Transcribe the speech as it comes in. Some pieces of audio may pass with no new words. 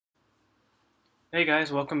Hey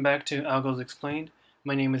guys, welcome back to Algos Explained.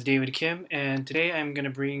 My name is David Kim, and today I'm gonna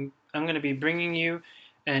be bringing you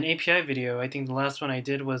an API video. I think the last one I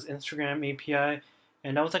did was Instagram API,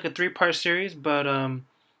 and that was like a three-part series, but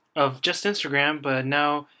of just Instagram. But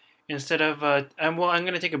now instead of I'm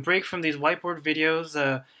gonna take a break from these whiteboard videos.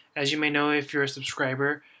 As you may know, if you're a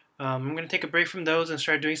subscriber, I'm gonna take a break from those and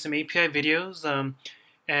start doing some API videos.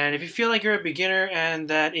 And if you feel like you're a beginner and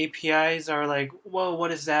that APIs are like, whoa,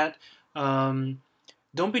 what is that? Um,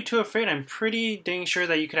 don't be too afraid. I'm pretty dang sure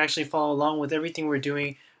that you could actually follow along with everything we're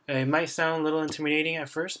doing. It might sound a little intimidating at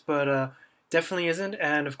first, but definitely isn't.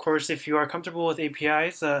 And of course, if you are comfortable with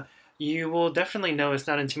APIs, you will definitely know it's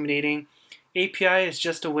not intimidating. API is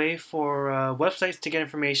just a way for websites to get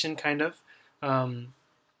information, kind of. Um,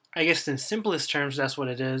 I guess in simplest terms, that's what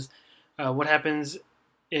it is. What happens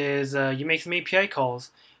is you make some API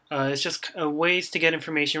calls. It's just ways to get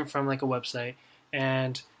information from like a website.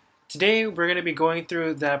 And today we're going to be going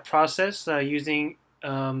through that process using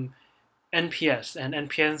NPS. And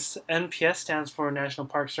NPS stands for National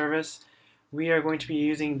Park Service. We are going to be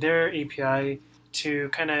using their API to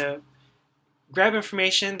kind of grab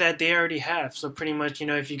information that they already have. So pretty much,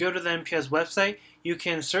 if you go to the NPS website, you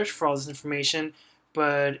can search for all this information.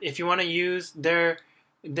 But if you want to use their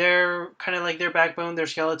kind of like their backbone, their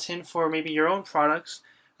skeleton for maybe your own products,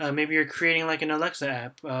 maybe you're creating like an Alexa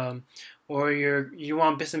app, or you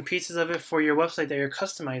want bits and pieces of it for your website that you're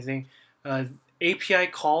customizing. Uh, API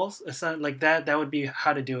calls, something like that. That would be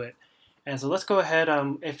how to do it. And so let's go ahead.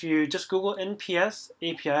 If you just Google NPS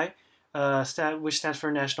API, which stands for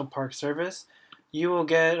National Park Service, you will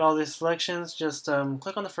get all these selections. Just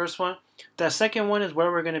click on the first one. The second one is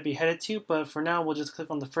where we're going to be headed to, but for now we'll just click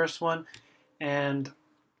on the first one and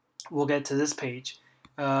we'll get to this page.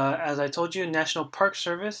 As I told you, National Park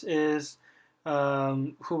Service is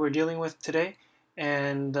who we're dealing with today.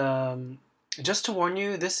 And just to warn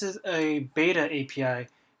you, this is a beta API.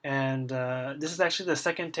 And this is actually the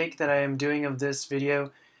second take that I am doing of this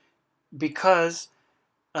video because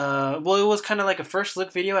well, it was kind of like a first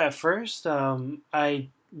look video at first. I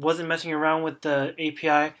wasn't messing around with the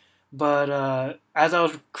API, but as I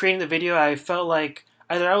was creating the video, I felt like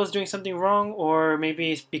either I was doing something wrong or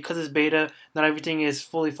maybe it's because it's beta, not everything is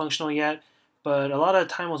fully functional yet. But a lot of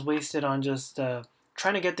time was wasted on just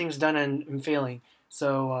trying to get things done and failing.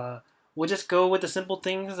 So we'll just go with the simple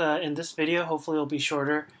things in this video. Hopefully, it'll be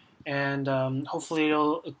shorter, and hopefully,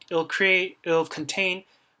 it'll contain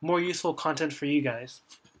more useful content for you guys.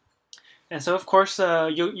 And so, of course,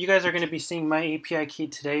 you guys are going to be seeing my API key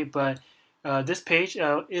today, but this page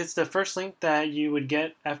is the first link that you would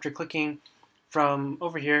get after clicking from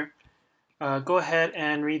over here. Go ahead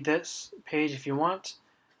and read this page if you want.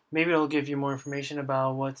 Maybe it'll give you more information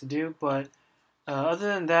about what to do, but other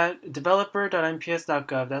than that,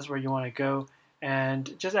 developer.nps.gov, that's where you want to go.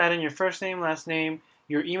 And just add in your first name, last name,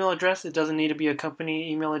 your email address. It doesn't need to be a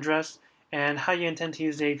company email address, and how you intend to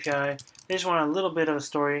use the API. They just want a little bit of a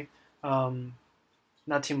story.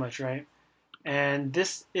 Not too much, right? And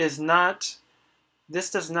this does not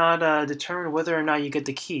determine whether or not you get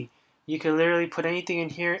the key. You can literally put anything in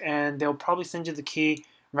here and they'll probably send you the key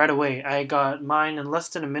right away. I got mine in less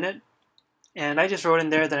than a minute, and I just wrote in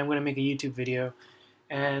there that I'm going to make a YouTube video.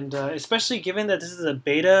 And especially given that this is a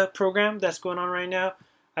beta program that's going on right now,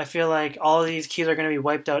 I feel like all of these keys are going to be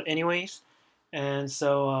wiped out anyways. And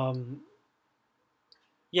so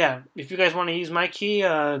yeah, if you guys want to use my key,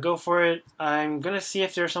 go for it. I'm going to see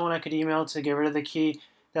if there's someone I could email to get rid of the key.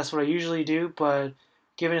 That's what I usually do, but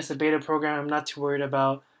given it's a beta program, I'm not too worried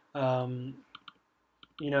about,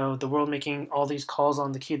 the world making all these calls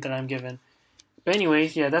on the key that I'm given. But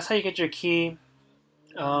anyways, yeah, that's how you get your key.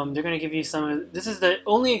 They're going to give you some. This is the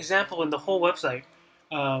only example in the whole website,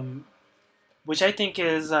 which I think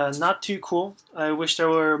is not too cool. I wish there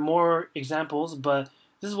were more examples, but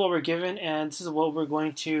this is what we're given, and this is what we're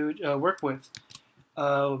going to work with.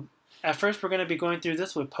 At first, we're going to be going through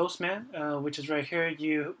this with Postman, which is right here.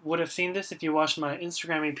 You would have seen this if you watched my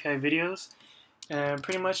Instagram API videos. And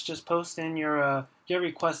pretty much just post in your GET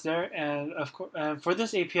request there. And of course, for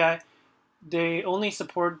this API, they only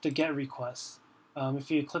support the GET requests.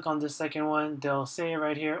 If you click on this second one, they'll say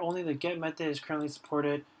right here, only the GET method is currently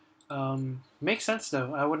supported. Makes sense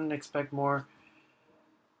though. I wouldn't expect more.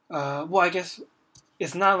 Well, I guess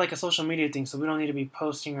it's not like a social media thing, so we don't need to be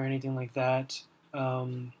posting or anything like that.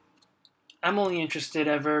 I'm only interested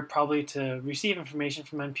ever probably to receive information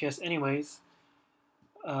from NPS anyways.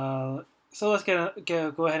 So let's go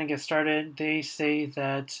ahead and get started. They say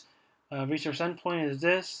that resource endpoint is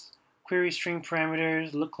this. Query string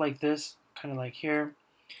parameters look like this, kind of like here.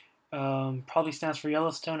 Probably stands for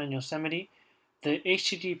Yellowstone and Yosemite. the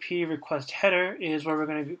HTTP request header is where we're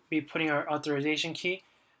going to be putting our authorization key.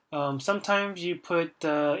 Sometimes you put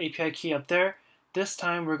the API key up there. This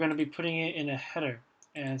time we're going to be putting it in a header.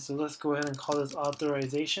 And so let's go ahead and call this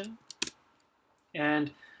authorization.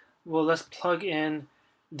 And well, let's plug in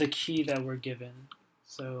the key that we're given.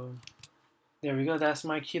 So there we go. That's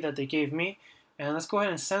my key that they gave me. And let's go ahead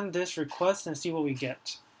and send this request and see what we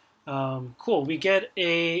get. Cool. We get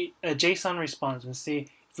a JSON response. And see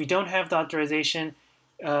if we don't have the authorization,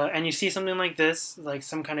 and you see something like this, like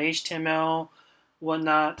some kind of HTML,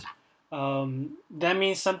 whatnot, that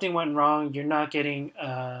means something went wrong. You're not getting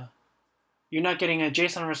a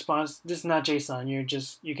JSON response. This is not JSON.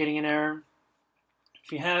 You're getting an error.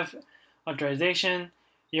 If you have authorization,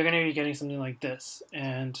 you're going to be getting something like this.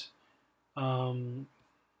 And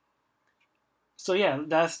so yeah,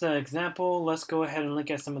 that's the example. Let's go ahead and look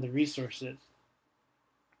at some of the resources.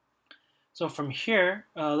 So from here,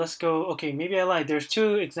 let's go, okay, maybe I lied. There's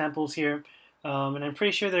 2 examples here, and I'm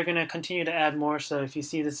pretty sure they're going to continue to add more. So if you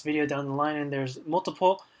see this video down the line and there's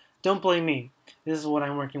multiple, don't blame me. This is what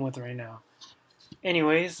I'm working with right now.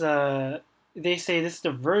 Anyways, they say this is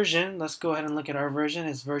the version. Let's go ahead and look at our version.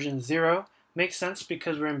 It's version 0. Makes sense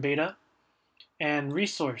because we're in beta. And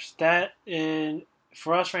resource, that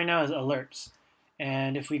for us right now is alerts.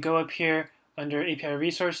 And if we go up here under API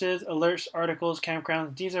resources, alerts, articles,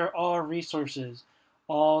 campgrounds, these are all resources,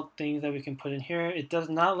 all things that we can put in here. It does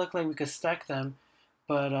not look like we could stack them,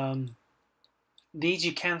 but these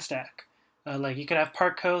you can stack. Like you could have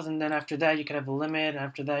part codes, and then after that you could have a limit, and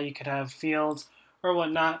after that you could have fields or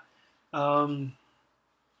whatnot. So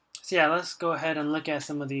yeah, let's go ahead and look at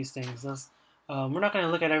some of these things. We're not going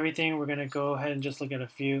to look at everything. We're going to go ahead and just look at a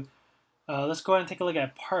few. Let's go ahead and take a look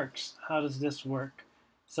at parks. How does this work?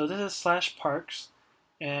 So this is /parks,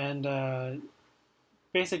 and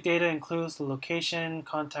basic data includes the location,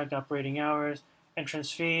 contact operating hours,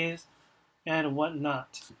 entrance fees, and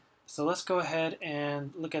whatnot. So let's go ahead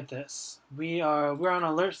and look at this. We're on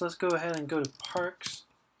alerts. Let's go ahead and go to parks,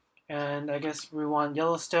 and I guess we want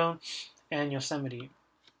Yellowstone and Yosemite.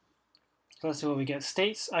 So let's see what we get.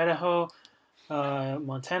 States: Idaho,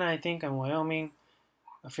 Montana, I think, and Wyoming.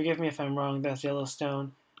 Forgive me if I'm wrong, that's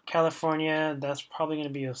Yellowstone. California, that's probably going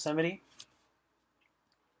to be Yosemite.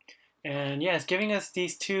 And yeah, it's giving us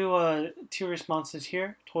these two responses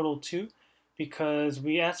here, total 2, because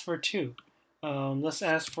we asked for 2. Let's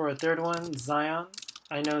ask for a third one, Zion.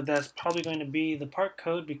 I know that's probably going to be the part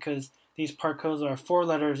code because these part codes are 4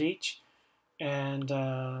 letters each. And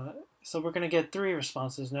so we're going to get 3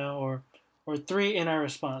 responses now, or 3 in our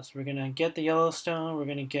response. We're going to get the Yellowstone, we're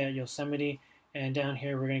going to get Yosemite, and down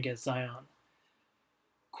here we're going to get Zion.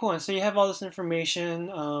 Cool, and so you have all this information.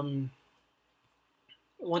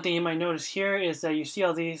 One thing you might notice here is that you see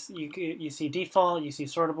all these, you see default, you see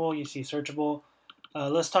sortable, you see searchable.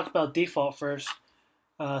 Let's talk about default first.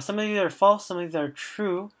 Some of these are false, some of these are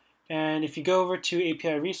true, and if you go over to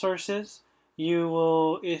API resources,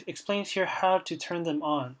 it explains here how to turn them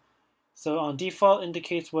on. So on default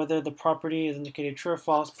indicates whether the property is indicated true or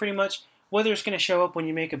false, pretty much whether it's going to show up when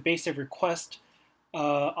you make a basic request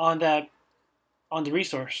on the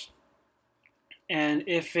resource. And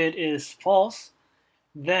if it is false,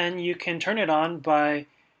 then you can turn it on by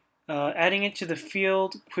adding it to the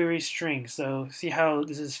field query string. So see how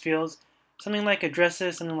this is fields? Something like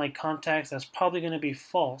addresses, something like contacts, that's probably going to be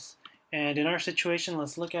false. And in our situation,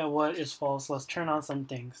 let's look at what is false. Let's turn on some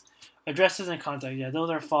things. Addresses and contacts, yeah, those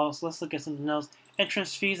are false. Let's look at something else.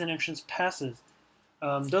 Entrance fees and entrance passes.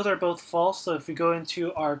 Those are both false, so if we go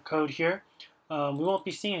into our code here, we won't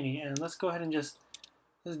be seeing any. And let's go ahead and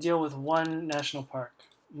let's deal with one national park,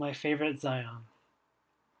 my favorite, Zion.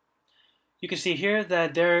 You can see here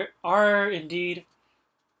that there are indeed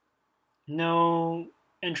no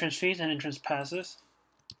entrance fees and entrance passes.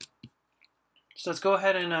 So let's go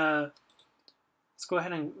ahead and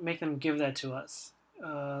make them give that to us.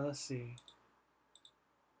 Let's see.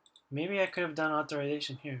 Maybe I could have done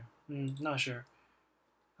authorization here. Not sure.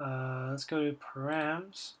 Let's go to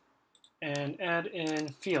params and add in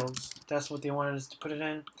fields. That's what they wanted us to put it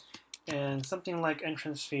in. And something like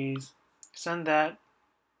entrance fees. Send that.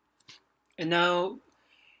 And now,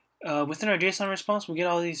 within our JSON response, we get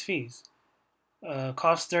all these fees.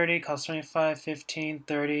 Cost 30, cost 25, 15,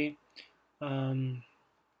 30. I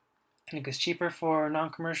think it's cheaper for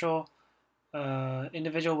non-commercial.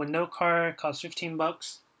 Individual with no car costs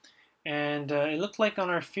 $15. And it looked like on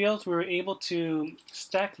our fields we were able to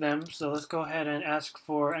stack them. So let's go ahead and ask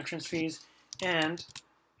for entrance fees and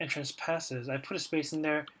entrance passes. I put a space in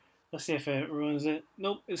there. Let's see if it ruins it.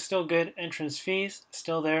 Nope, it's still good. Entrance fees,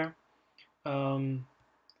 still there.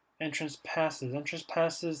 Entrance passes. Entrance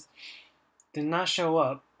passes, did not show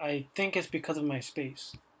up. I think it's because of my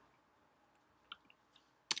space.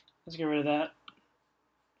 Let's get rid of that.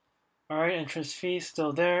 Alright, entrance fee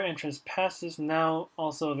still there. Entrance passes now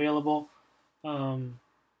also available.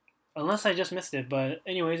 Unless I just missed it, but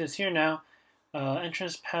anyways, it's here now.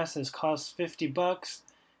 Entrance passes cost $50.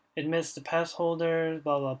 Admits the pass holder,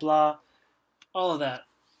 blah blah blah. All of that.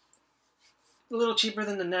 A little cheaper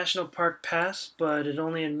than the National Park Pass, but it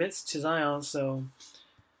only admits to Zion, so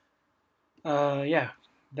yeah,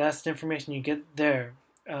 that's the information you get there.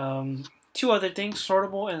 Two other things,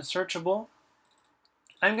 sortable and searchable.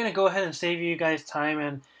 I'm going to go ahead and save you guys time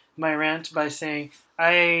and my rant by saying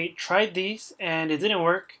I tried these and it didn't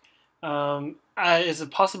work. It's a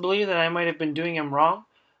possibility that I might have been doing them wrong,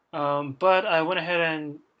 but I went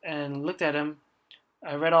ahead and looked at them.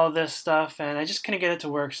 I read all this stuff and I just couldn't get it to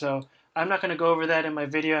work, so I'm not going to go over that in my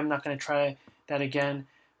video. I'm not going to try that again.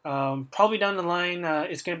 Probably down the line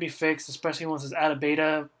it's going to be fixed, especially once it's out of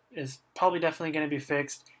beta. It's probably definitely going to be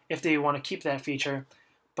fixed if they want to keep that feature.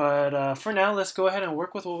 But for now, let's go ahead and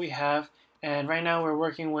work with what we have. And right now we're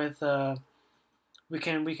working with, we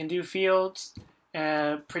can do fields,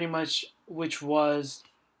 pretty much, which was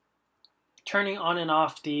turning on and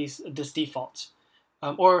off this default.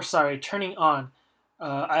 Or sorry, turning on.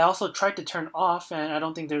 I also tried to turn off, and I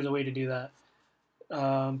don't think there's a way to do that.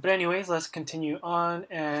 But anyways, let's continue on.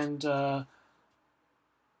 And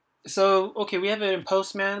so, okay, we have it in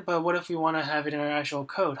Postman, but what if we want to have it in our actual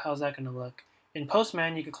code? How's that going to look? In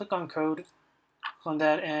Postman, you can click on code, click on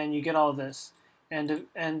that, and you get all this. And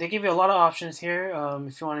they give you a lot of options here.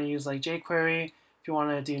 If you want to use like jQuery, if you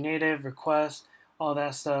want to do native, request, all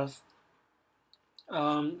that stuff.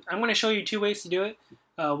 I'm going to show you two ways to do it.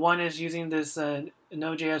 One is using this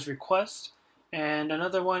Node.js request, and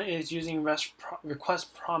another one is using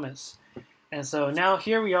request promise. And so now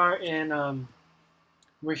here we are in,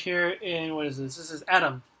 we're here in, what is this? This is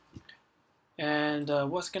Atom. And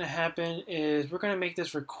what's going to happen is we're going to make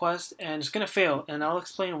this request and it's going to fail. And I'll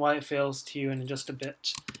explain why it fails to you in just a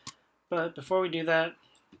bit. But before we do that,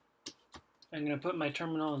 I'm going to put my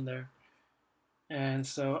terminal in there. And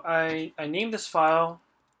so I named this file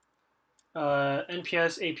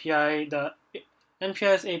NPS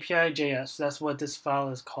API.js. That's what this file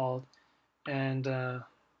is called. And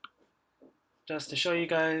just to show you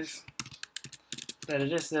guys that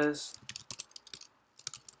it is this.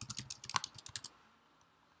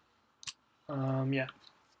 Yeah,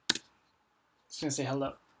 just gonna say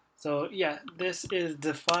hello. So yeah, this is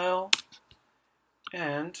the file,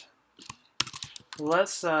 and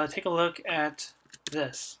let's take a look at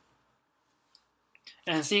this.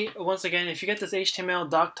 And see, once again, if you get this HTML,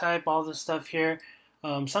 doc type, all this stuff here,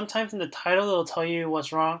 sometimes in the title it'll tell you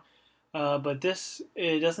what's wrong, but this,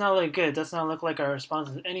 it does not look good. It does not look like our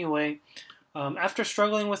responses anyway. After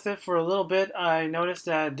struggling with it for a little bit, I noticed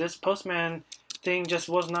that this Postman thing just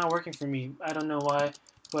was not working for me. I don't know why,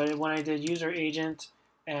 but when I did user agent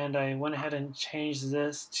and I went ahead and changed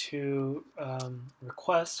this to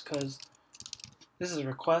request, because this is a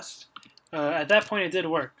request, at that point it did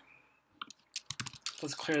work.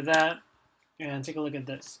 Let's clear that and take a look at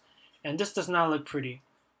this. And this does not look pretty.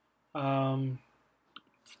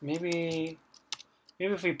 Maybe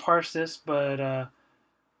if we parse this, but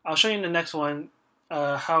I'll show you in the next one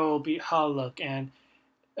how it'll look. And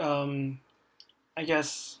I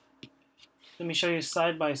guess let me show you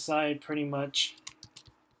side by side, pretty much,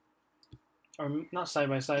 or not side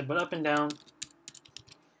by side, but up and down,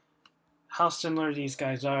 how similar these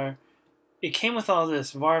guys are. It came with all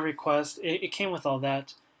this var request. It came with all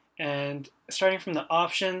that, and starting from the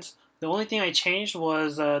options, the only thing I changed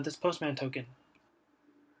was this Postman token.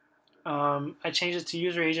 I changed it to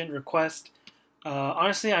user agent request.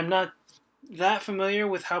 Honestly, I'm not that familiar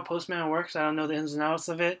with how Postman works. I don't know the ins and outs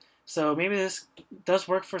of it. So maybe this does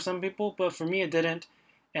work for some people, but for me it didn't,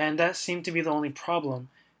 and that seemed to be the only problem.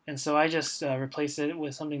 And so I just replaced it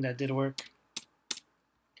with something that did work.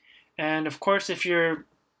 And of course, if you're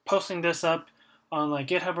posting this up on like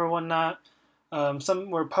GitHub or whatnot,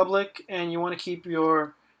 somewhere public, and you want to keep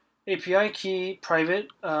your API key private,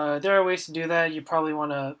 there are ways to do that. You probably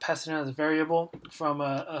want to pass it in as a variable from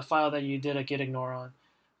a file that you did a git ignore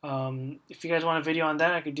on. If you guys want a video on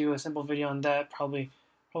that, I could do a simple video on that, probably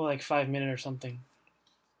like 5 minutes or something.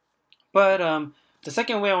 But the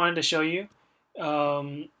second way I wanted to show you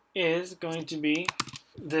is going to be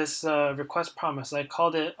this request promise. I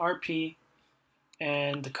called it RP,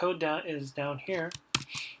 and the code is down here.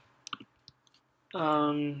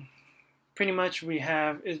 Pretty much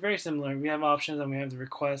it's very similar. We have options and we have the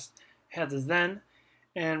request. It has the then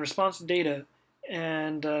and response data,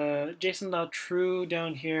 and JSON.true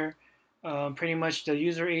down here. Pretty much the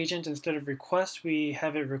user agent, instead of request, we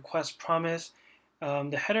have a request promise.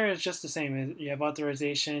 The header is just the same. You have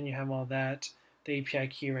authorization, you have all that, the API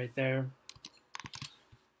key right there.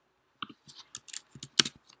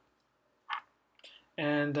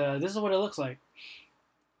 And this is what it looks like.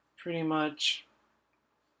 Pretty much.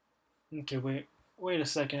 Okay, wait a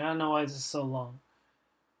second. I don't know why this is so long.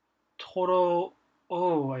 Total.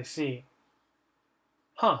 Oh, I see.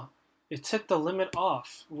 Huh. It took the limit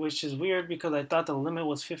off, which is weird because I thought the limit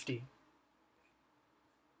was 50.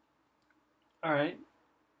 All right.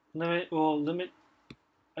 Limit.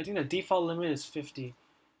 I think the default limit is 50.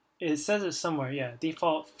 It says it somewhere. Yeah,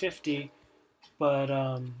 default 50, but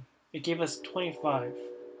it gave us 25.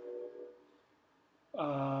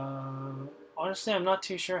 Honestly, I'm not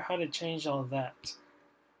too sure how to change all that.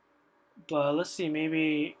 But let's see.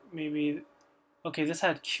 Maybe. Okay, this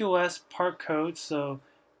had QS part code, so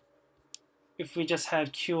if we just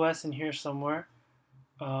had QS in here somewhere,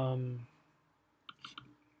 um,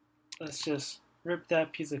 let's just rip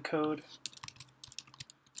that piece of code.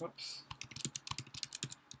 Whoops.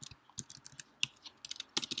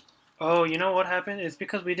 Oh, you know what happened? It's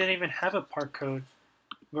because we didn't even have a part code.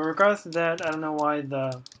 But regardless of that, I don't know why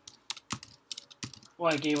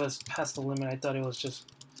it gave us past the limit. I thought it was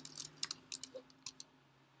just.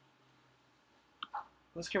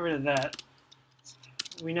 Let's get rid of that.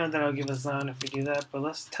 We know that it'll give us Zion if we do that, but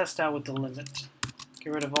let's test out with the limit.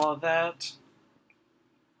 Get rid of all of that.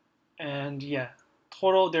 And yeah,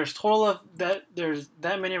 there's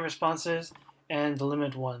that many responses and the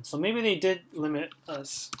limit 1. So maybe they did limit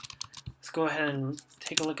us. Let's go ahead and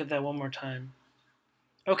take a look at that one more time.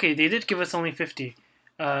 Okay, they did give us only 50.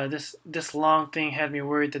 This long thing had me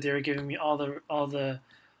worried that they were giving me all the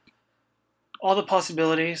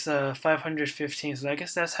possibilities. 515. So I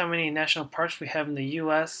guess that's how many national parks we have in the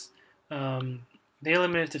U.S. They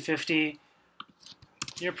limited to 50.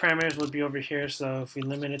 Your parameters would be over here, so if we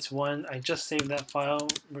limit it to 1, I just saved that file.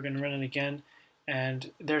 We're going to run it again,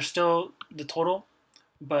 and there's still the total,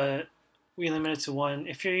 but we limit it to 1.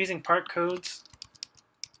 If you're using part codes,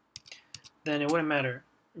 then it wouldn't matter,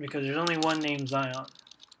 because there's only one named Zion.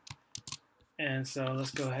 And so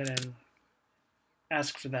let's go ahead and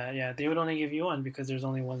ask for that. Yeah, they would only give you 1 because there's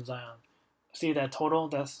only one Zion. See that total?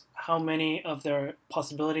 That's how many of their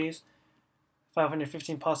possibilities.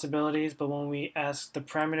 515 possibilities, but when we ask the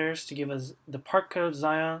parameters to give us the part code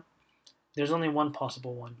Zion, there's only one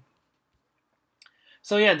possible one.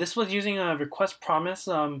 So yeah, this was using a request promise.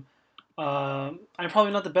 I'm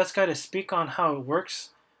probably not the best guy to speak on how it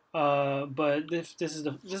works, but this is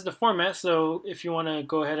the format. So if you want to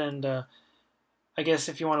go ahead and I guess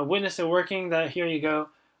if you want to witness it working, that here you go.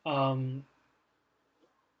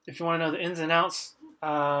 If you want to know the ins and outs,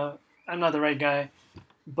 I'm not the right guy.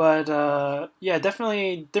 But yeah,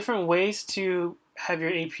 definitely different ways to have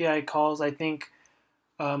your API calls. I think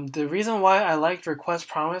the reason why I liked Request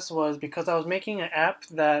Promise was because I was making an app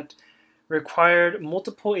that required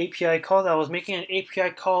multiple API calls. I was making an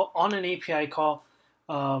API call on an API call.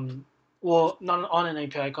 Well, not on an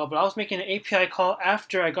API call, but I was making an API call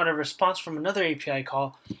after I got a response from another API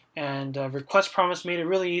call. And Request Promise made it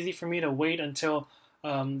really easy for me to wait until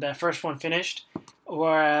that first one finished.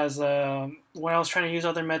 Whereas when I was trying to use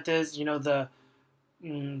other methods, you know,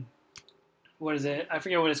 what is it? I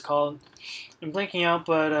forget what it's called. I'm blanking out,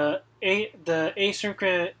 but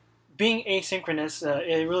the being asynchronous,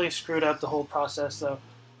 it really screwed up the whole process. So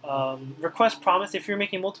request promise, if you're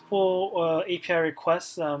making multiple API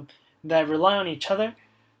requests that rely on each other,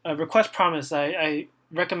 request promise, I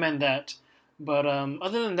recommend that. But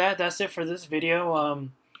other than that, that's it for this video.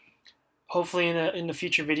 Hopefully in the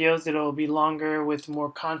future videos it'll be longer with more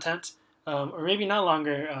content, or maybe not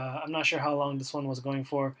longer. I'm not sure how long this one was going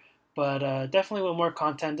for, but definitely with more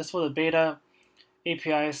content. This was a beta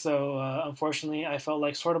API, so unfortunately I felt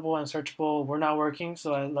like sortable and searchable were not working,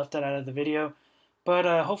 so I left that out of the video. But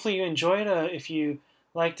hopefully you enjoyed. If you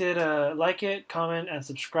liked it, like it, comment, and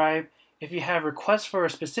subscribe. If you have requests for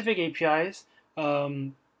specific APIs,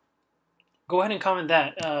 go ahead and comment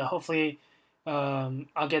that. Hopefully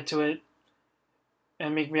I'll get to it,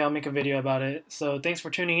 and maybe I'll make a video about it. So thanks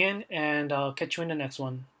for tuning in, and I'll catch you in the next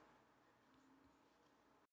one.